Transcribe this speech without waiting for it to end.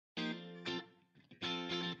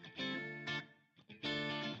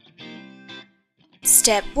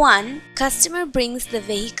Step 1. Customer brings the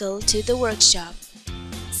vehicle to the workshop.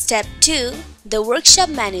 Step 2. The workshop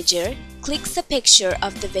manager clicks a picture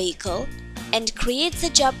of the vehicle and creates a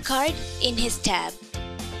job card in his tab.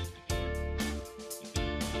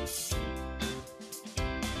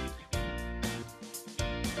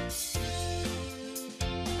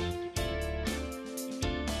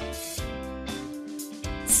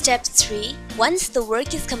 Step 3. Once the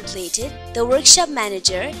work is completed, the workshop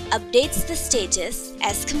manager updates the status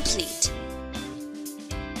as complete.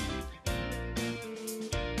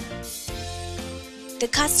 The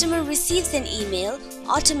customer receives an email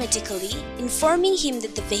automatically informing him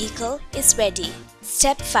that the vehicle is ready.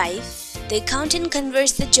 Step 5. The accountant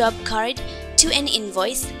converts the job card to an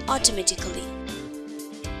invoice automatically.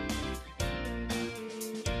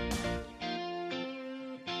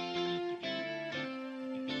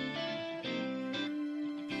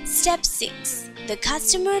 Step 6. The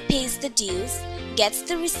customer pays the dues, gets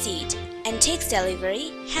the receipt, and takes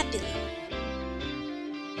delivery happily.